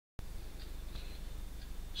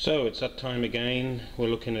So it's that time again. We're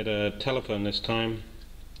looking at a telephone this time,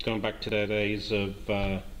 going back to the days of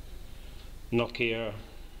Nokia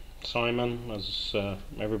Simon, as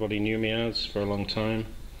everybody knew me as for a long time.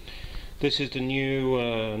 This is the new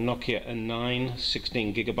Nokia N9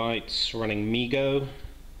 16GB running Mee Go,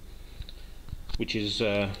 which is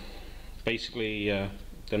basically the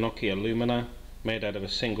Nokia Lumia made out of a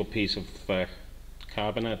single piece of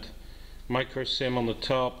carbonate, micro SIM on the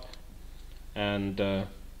top, and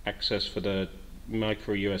access for the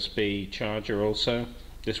micro USB charger also.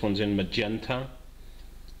 This one's in magenta,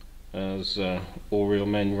 as all real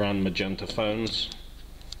men run magenta phones.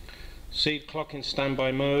 Seed clock in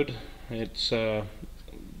standby mode. It's a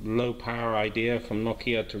low power idea from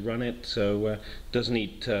Nokia to run it, so doesn't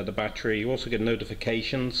eat the battery. You also get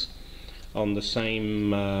notifications on the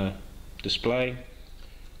same display.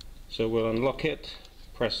 So we'll unlock it,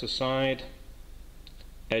 press the side,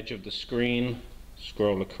 edge of the screen,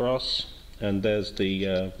 scroll across, and there's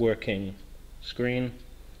the working screen.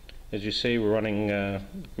 As you see, we're running,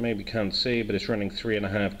 maybe can't see, but it's running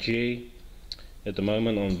 3.5G at the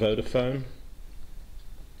moment on Vodafone.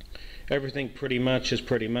 Everything pretty much is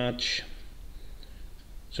pretty much.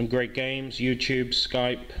 Some great games, YouTube,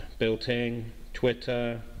 Skype built in,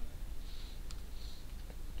 Twitter.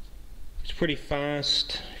 It's pretty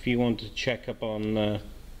fast if you want to check up on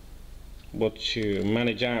what you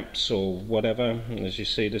manage apps or whatever. As you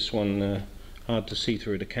see, this one hard to see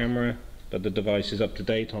through the camera, but the device is up to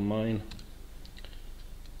date on mine.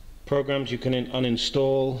 Programs you can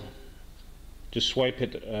uninstall. Just swipe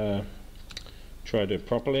it, try to do it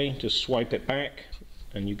properly, just swipe it back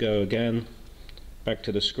and you go again back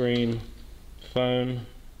to the screen, phone.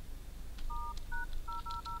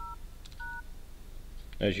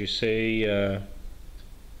 As you see,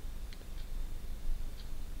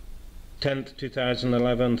 10th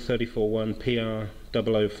 2011 341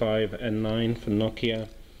 PR005 N9 from Nokia.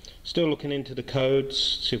 Still looking into the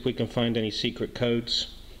codes, see if we can find any secret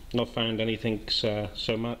codes. Not found anything so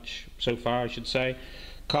far, I should say.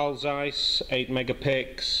 Carl Zeiss 8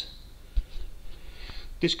 megapixels.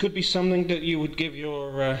 This could be something that you would give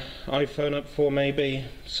your iPhone up for, maybe.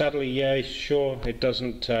 Sadly, yeah, sure, it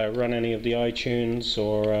doesn't run any of the iTunes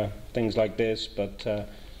or things like this, but the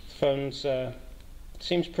phone's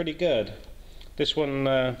seems pretty good. This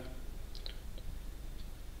one,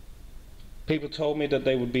 people told me that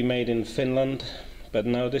they would be made in Finland, but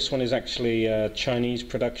no, this one is actually Chinese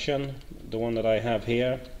production, the one that I have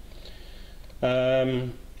here.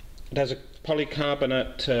 It has a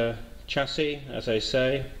polycarbonate chassis, as I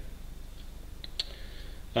say.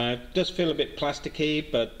 It does feel a bit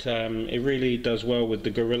plasticky, but it really does well with the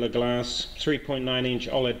Gorilla Glass. 3.9-inch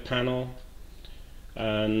OLED panel,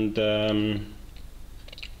 and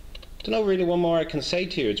don't know really what more I can say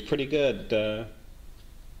to you. It's pretty good.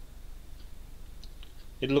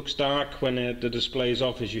 It looks dark when the display is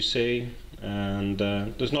off, as you see, and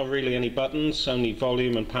there's not really any buttons, only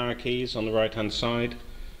volume and power keys on the right hand side.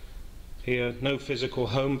 Here, no physical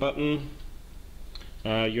home button.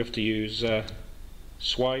 You have to use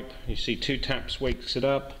swipe. You see 2 taps wakes it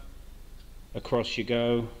up. Across you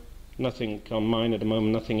go. Nothing on mine at the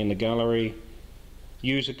moment, nothing in the gallery.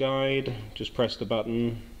 User guide, just press the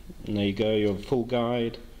button and there you go, your full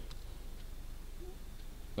guide.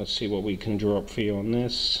 Let's see what we can draw up for you on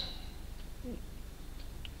this.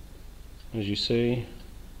 As you see,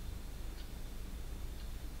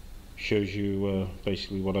 shows you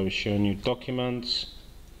basically what I was showing you. Documents,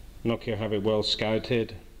 Nokia have it well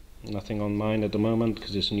scouted. Nothing on mine at the moment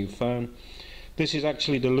because it's a new phone. This is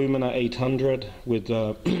actually the Lumia 800 with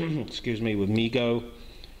excuse me, with Mee Go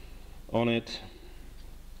on it.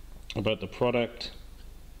 About the product,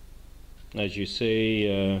 as you see,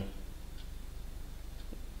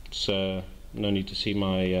 it's no need to see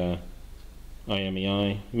my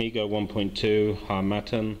IMEI. Mee Go 1.2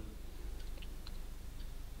 Harmatten.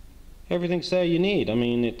 Everything's there you need. I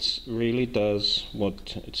mean, it really does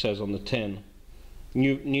what it says on the tin.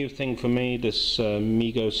 New thing for me, this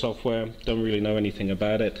Mee Go software. Don't really know anything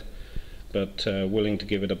about it, but willing to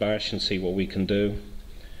give it a bash and see what we can do.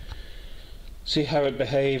 See how it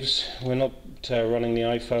behaves. We're not running the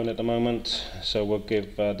iPhone at the moment, so we'll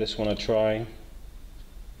give this one a try.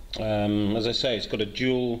 As I say, it's got a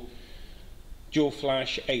dual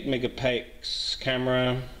flash 8 megapixels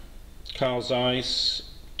camera, Carl Zeiss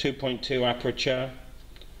 2.2 aperture,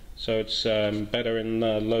 so it's better in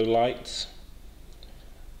low lights.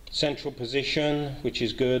 Central position, which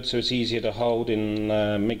is good, so it's easier to hold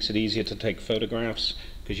and makes it easier to take photographs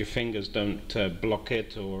because your fingers don't block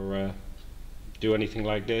it or do anything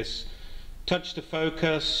like this. touch to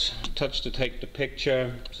focus, touch to take the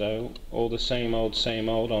picture, so all the same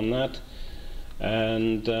old on that.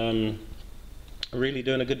 And really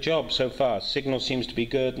doing a good job so far. Signal seems to be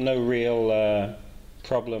good, no real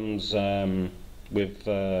problems with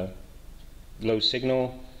low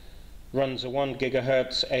signal. Runs a 1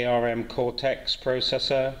 GHz ARM Cortex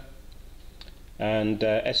processor and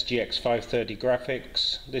SGX530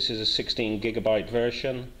 graphics. This is a 16 GB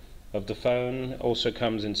version of the phone. Also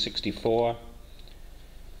comes in 64.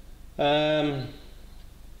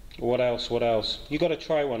 What else? You got to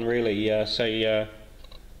try one really. Say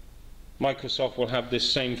Microsoft will have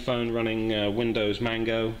this same phone running Windows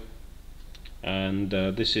Mango, and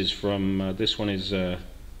this is from this one is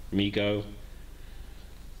Mee Go.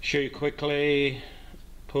 Show you quickly.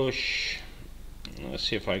 Push. Let's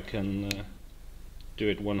see if I can do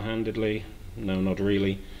it one-handedly. No, not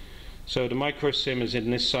really. So the micro SIM is in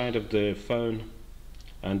this side of the phone,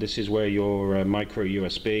 and this is where your micro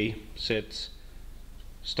USB sits.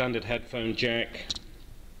 Standard headphone jack,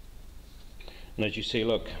 and as you see,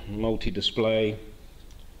 look, multi-display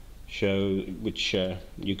show which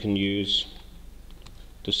you can use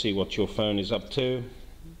to see what your phone is up to.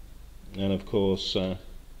 And of course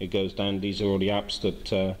it goes down. These are all the apps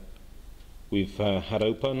that we've had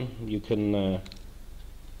open. You can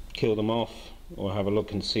kill them off or have a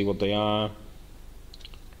look and see what they are,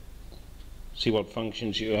 see what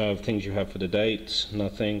functions you have, things you have for the dates.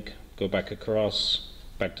 Nothing. Go back across,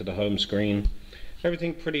 back to the home screen.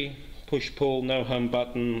 Everything pretty push-pull, no home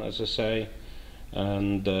button, as I say.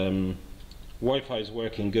 And Wi-Fi is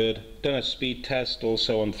working good. Done a speed test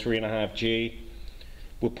also on 3.5G.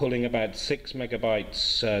 We're pulling about 6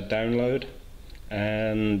 megabytes download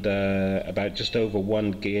and about just over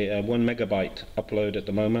 1 megabyte upload at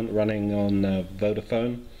the moment, running on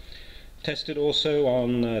Vodafone. Tested also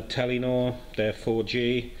on Telenor, their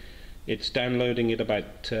 4G. It's downloading at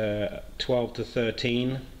about 12 to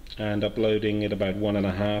 13 and uploading at about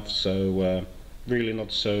 1.5, so really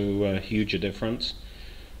not so huge a difference.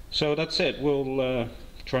 So that's it. We'll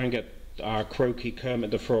try and get our croaky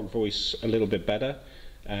Kermit the Frog voice a little bit better,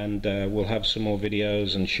 and we'll have some more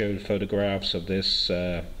videos and show photographs of this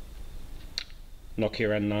Nokia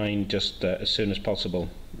N9 just as soon as possible.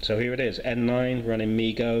 So here it is, N9 running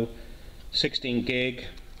Mee Go, 16 gig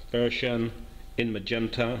version in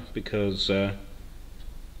magenta, because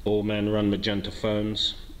all men run magenta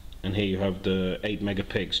phones. And here you have the 8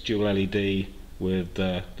 megapix dual LED with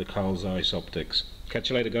the Carl Zeiss optics.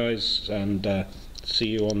 Catch you later, guys, and see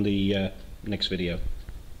you on the next video.